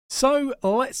So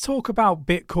let's talk about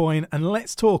Bitcoin and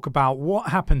let's talk about what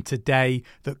happened today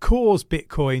that caused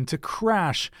Bitcoin to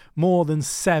crash more than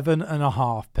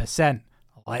 7.5%.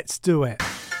 Let's do it.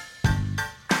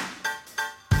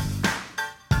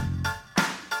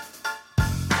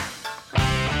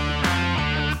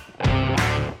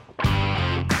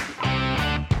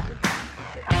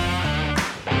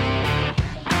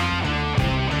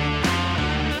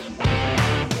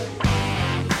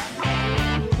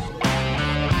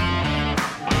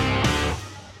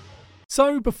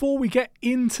 So before we get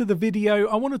into the video,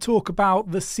 I want to talk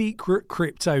about the Secret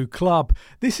Crypto Club.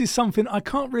 This is something I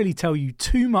can't really tell you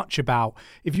too much about.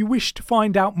 If you wish to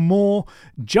find out more,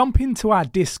 jump into our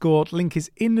Discord. Link is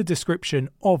in the description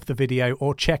of the video,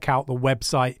 or check out the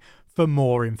website for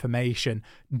more information.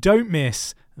 Don't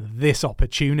miss this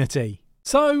opportunity.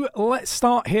 So let's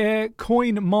start here.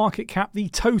 Coin market cap, the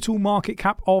total market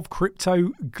cap of crypto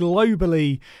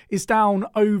globally, is down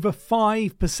over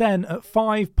 5% at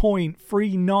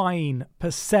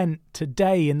 5.39%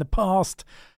 today in the past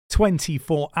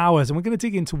 24 hours. And we're going to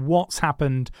dig into what's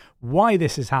happened, why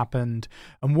this has happened,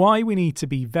 and why we need to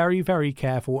be very, very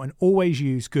careful and always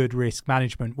use good risk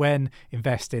management when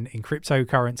investing in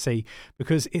cryptocurrency,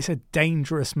 because it's a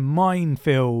dangerous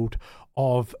minefield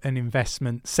of an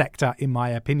investment sector, in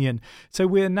my opinion. So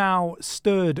we're now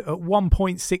stood at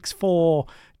 $1.64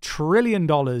 trillion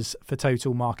for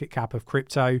total market cap of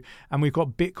crypto, and we've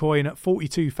got Bitcoin at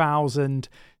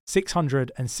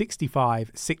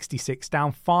 42,665.66,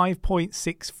 down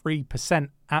 5.63%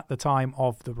 at the time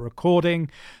of the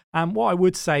recording. And what I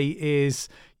would say is,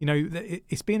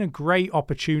 it's been a great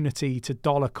opportunity to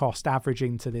dollar cost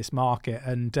averaging to this market.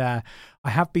 And I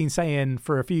have been saying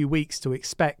for a few weeks to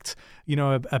expect,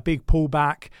 a big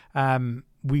pullback.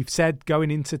 We've said going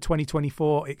into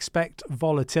 2024, expect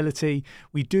volatility.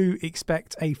 We do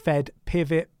expect a Fed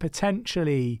pivot,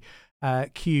 potentially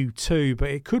Q2, but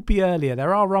it could be earlier.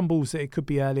 There are rumbles that it could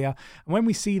be earlier. And when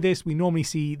we see this, we normally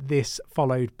see this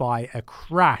followed by a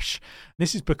crash.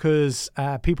 This is because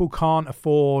people can't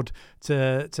afford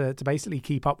to basically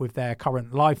keep up with their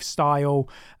current lifestyle,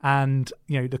 and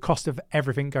the cost of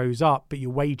everything goes up, but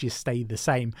your wages stay the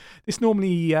same. This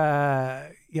normally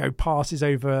passes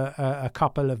over a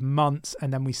couple of months,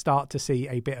 and then we start to see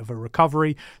a bit of a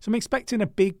recovery. So I'm expecting a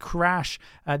big crash.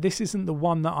 This isn't the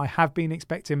one that I have been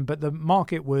expecting, but the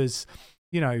market was,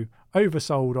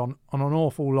 oversold on an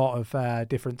awful lot of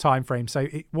different time frames. So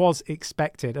it was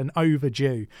expected and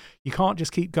overdue. You can't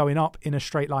just keep going up in a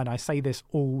straight line. I say this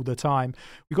all the time.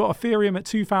 We've got Ethereum at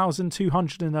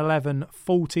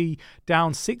 2,211.40,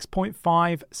 down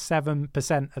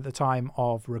 6.57% at the time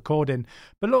of recording.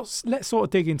 But let's sort of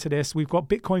dig into this. We've got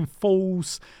Bitcoin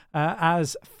falls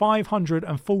as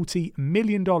 $540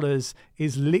 million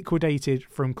is liquidated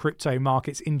from crypto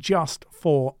markets in just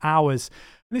 4 hours.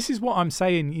 This is what I'm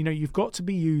saying, you've got to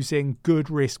be using good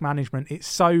risk management. It's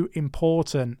so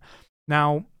important.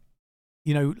 Now,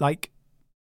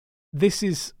 this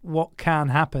is what can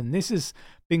happen. This has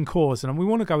been caused, and we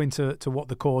want to go into what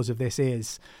the cause of this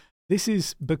is. This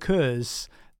is because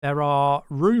there are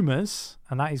rumors,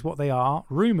 and that is what they are,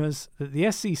 rumors that the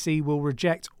SEC will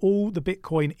reject all the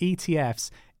Bitcoin ETFs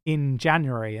in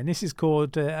January. And this is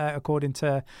called, according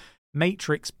to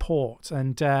Matrix Port,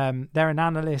 and they're an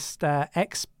analyst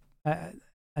expert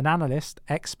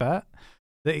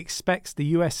that expects the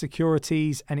US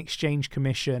Securities and Exchange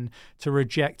Commission to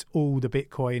reject all the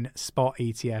Bitcoin spot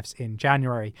ETFs in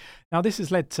January. Now, this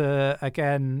has led to,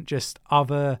 again, just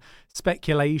other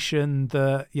speculation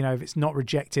that, if it's not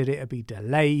rejected, it'll be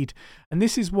delayed. And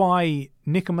this is why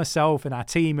Nick and myself and our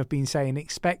team have been saying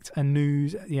expect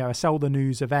a sell the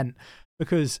news event,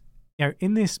 because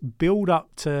in this build up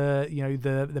to,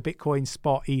 the Bitcoin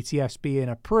spot ETFs being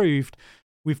approved,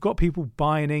 we've got people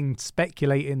buying in,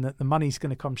 speculating that the money's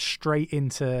going to come straight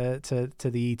into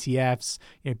the ETFs.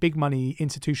 Big money,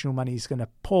 institutional money is going to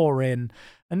pour in.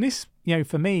 And this,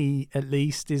 for me at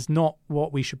least, is not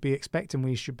what we should be expecting.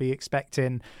 We should be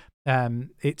expecting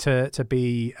it to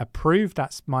be approved.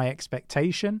 That's my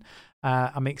expectation.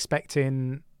 I'm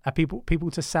expecting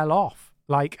people to sell off.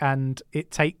 And it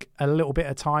take a little bit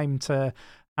of time to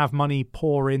have money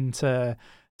pour into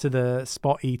the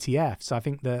spot ETF. So I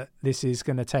think that this is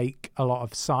going to take a lot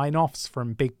of sign-offs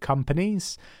from big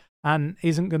companies and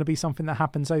isn't going to be something that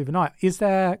happens overnight. Is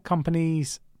there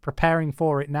companies preparing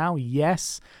for it now?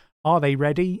 Yes. Are they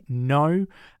ready? No.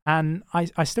 And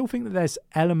I still think that there's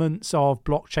elements of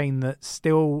blockchain that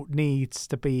still needs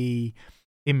to be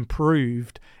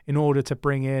improved in order to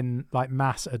bring in like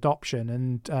mass adoption.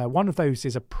 And one of those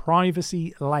is a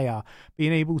privacy layer,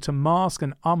 being able to mask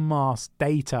and unmask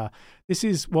data. This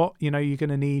is what you're going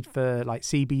to need for like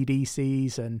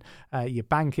CBDCs and your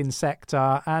banking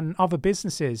sector and other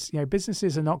businesses.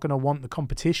 Businesses are not going to want the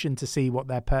competition to see what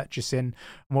they're purchasing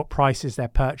and what prices they're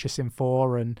purchasing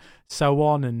for and so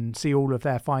on, and see all of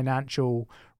their financial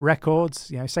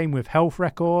records. Same with health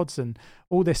records and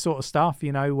all this sort of stuff.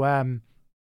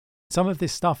 Some of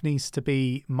this stuff needs to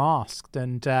be masked,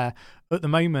 and at the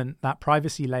moment, that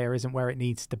privacy layer isn't where it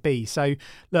needs to be. So,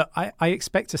 look, I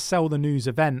expect to sell the news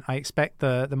event. I expect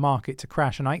the market to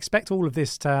crash, and I expect all of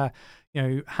this to,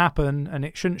 happen, and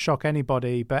it shouldn't shock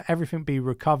anybody, but everything be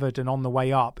recovered and on the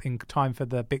way up in time for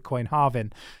the Bitcoin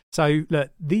halving. So,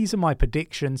 look, these are my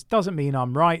predictions. Doesn't mean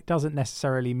I'm right. Doesn't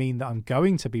necessarily mean that I'm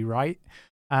going to be right.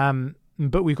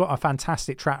 But we've got a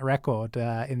fantastic track record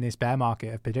in this bear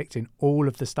market of predicting all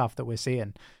of the stuff that we're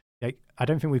seeing. I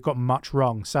don't think we've got much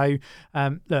wrong. So,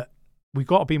 look, we've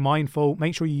got to be mindful.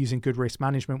 Make sure you're using good risk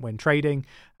management when trading,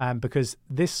 because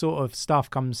this sort of stuff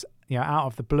comes, out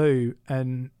of the blue,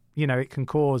 and it can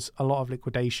cause a lot of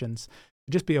liquidations.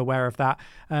 Just be aware of that.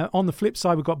 On the flip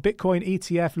side, we've got Bitcoin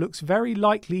ETF looks very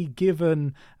likely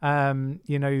given,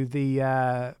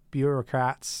 the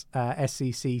bureaucrats'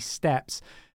 SEC steps.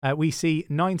 We see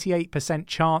 98%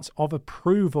 chance of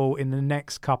approval in the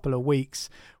next couple of weeks,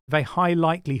 with a high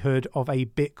likelihood of a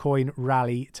Bitcoin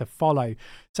rally to follow.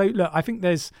 So, look, I think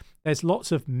there's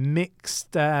lots of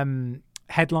mixed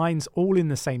headlines all in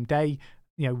the same day.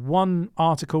 One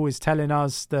article is telling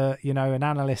us that, an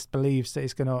analyst believes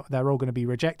that they're all going to be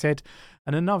rejected,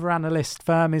 and another analyst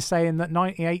firm is saying that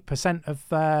 98% of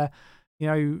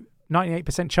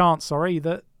 98% chance,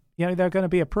 that they're going to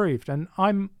be approved. And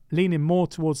I'm leaning more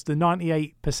towards the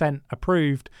 98%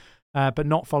 approved, but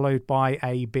not followed by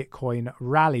a Bitcoin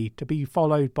rally. To be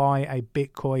followed by a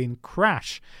Bitcoin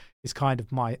crash is kind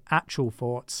of my actual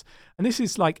thoughts. And this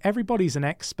is like, everybody's an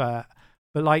expert,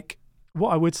 but like,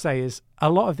 what I would say is a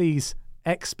lot of these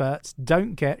experts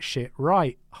don't get shit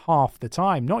right half the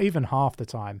time, not even half the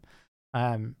time,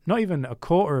 not even a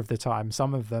quarter of the time,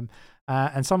 some of them.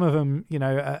 And some of them,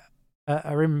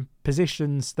 are in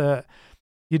positions that,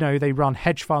 they run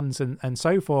hedge funds and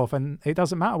so forth. And it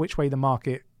doesn't matter which way the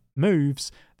market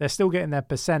moves, they're still getting their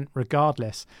percent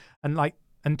regardless. And like,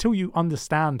 until you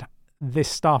understand this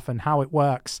stuff and how it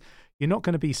works, you're not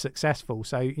going to be successful.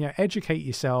 So, educate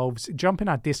yourselves, jump in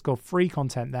our Discord, free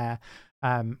content there.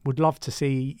 Would love to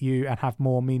see you and have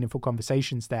more meaningful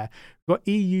conversations there. We've got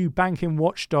EU banking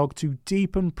watchdog to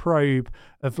deepen probe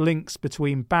of links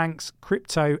between banks,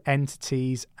 crypto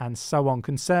entities, and so on.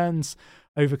 Concerns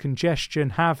over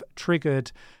congestion have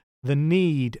triggered the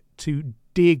need to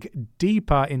dig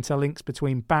deeper into links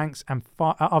between banks and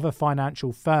other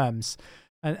financial firms.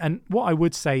 And what I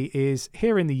would say is,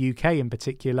 here in the UK in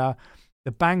particular,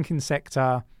 the banking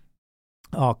sector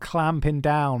are clamping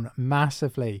down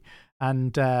massively.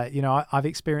 And, I've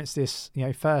experienced this,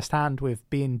 firsthand with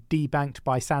being debanked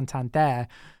by Santander.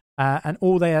 And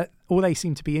all they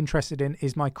seem to be interested in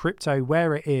is my crypto,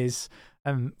 where it is,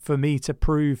 for me to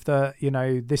prove that,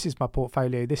 this is my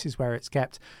portfolio, this is where it's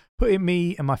kept, putting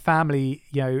me and my family,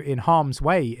 in harm's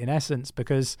way, in essence,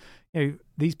 because,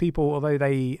 these people, although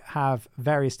they have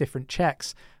various different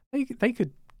checks, they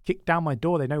could kick down my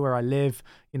door. They know where I live.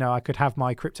 I could have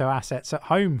my crypto assets at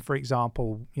home, for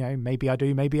example. Maybe I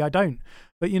do, maybe I don't.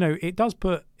 But, it does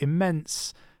put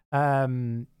immense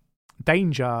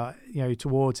danger,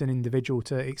 towards an individual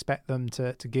to expect them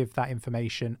to give that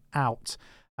information out.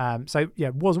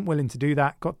 Wasn't willing to do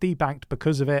that, got debanked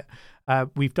because of it.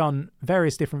 We've done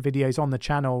various different videos on the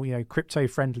channel,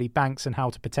 crypto-friendly banks and how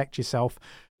to protect yourself.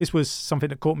 This was something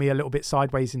that caught me a little bit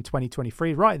sideways in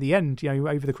 2023. Right at the end,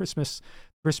 over the Christmas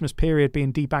period,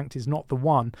 being debanked is not the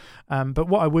one. But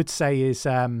what I would say is,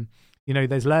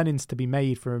 there's learnings to be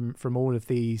made from all of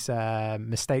these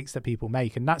mistakes that people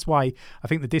make. And that's why I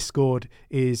think the Discord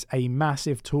is a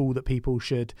massive tool that people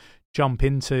should jump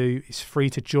into. It's free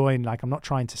to join. Like, I'm not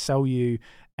trying to sell you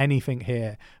anything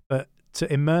here, but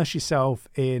to immerse yourself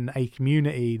in a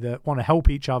community that want to help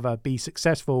each other be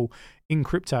successful in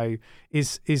crypto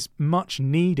is much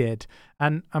needed.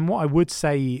 And what I would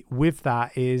say with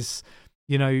that is,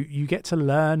 you get to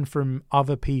learn from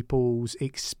other people's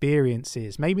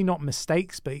experiences, maybe not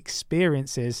mistakes, but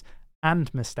experiences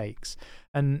and mistakes.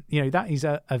 And, that is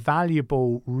a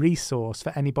valuable resource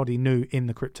for anybody new in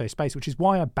the crypto space, which is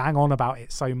why I bang on about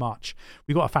it so much.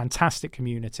 We've got a fantastic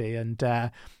community, and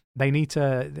they need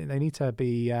to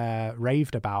be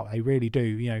raved about. They really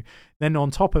do. Then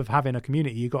on top of having a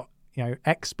community, you've got,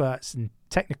 experts and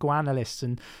technical analysts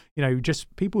and, you know,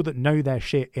 just people that know their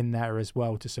shit in there as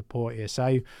well to support you. So,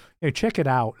 you know, check it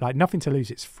out. Like, nothing to lose.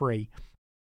 It's free.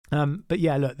 But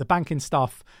yeah, look, the banking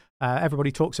stuff,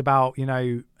 everybody talks about, you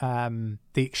know,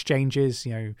 the exchanges,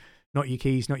 you know, not your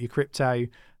keys, not your crypto,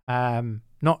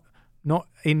 not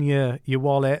in your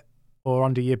wallet or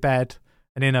under your bed,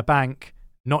 and in a bank,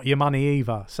 not your money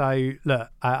either. So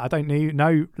look, I don't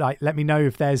know, like, let me know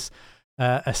if there's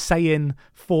a saying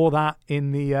for that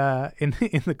in the in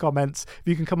the comments. If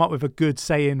you can come up with a good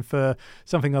saying for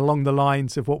something along the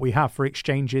lines of what we have for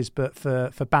exchanges, but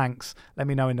for banks, let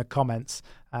me know in the comments.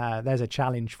 There's a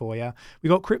challenge for you. We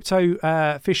got crypto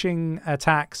phishing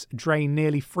attacks drain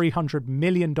nearly $300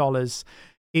 million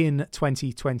in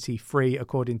 2023,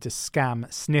 according to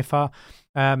Scam Sniffer.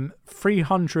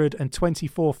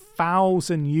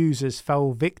 324,000 users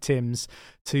fell victims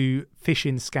to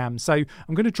phishing scams. So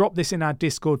I'm going to drop this in our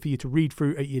Discord for you to read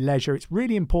through at your leisure. It's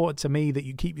really important to me that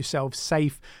you keep yourself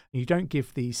safe and you don't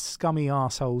give these scummy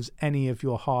assholes any of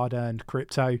your hard-earned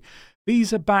crypto.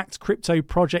 Visa-backed crypto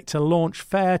project to launch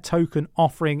fair token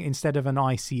offering instead of an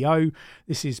ICO.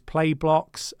 This is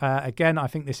Playblocks. Again, I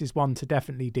think this is one to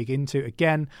definitely dig into.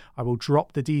 Again, I will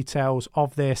drop the details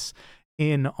of this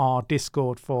in our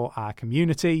Discord for our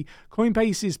community.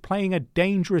 Coinbase is playing a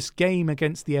dangerous game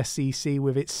against the SEC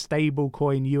with its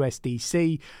stablecoin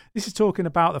USDC. This is talking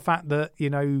about the fact that, you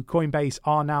know, Coinbase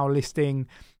are now listing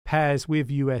pairs with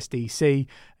USDC.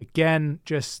 Again,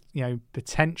 just, you know,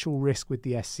 potential risk with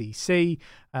the SEC.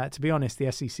 To be honest,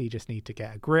 the SEC just need to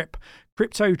get a grip.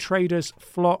 Crypto traders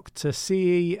flock to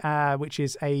CE, which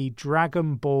is a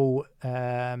Dragon Ball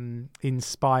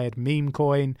inspired meme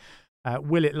coin.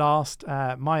 Will it last?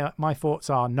 My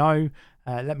thoughts are no.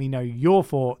 Let me know your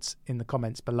thoughts in the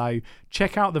comments below.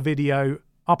 Check out the video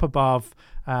up above.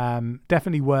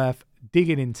 Definitely worth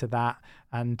digging into that.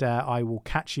 And I will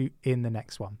catch you in the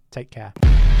next one. Take care.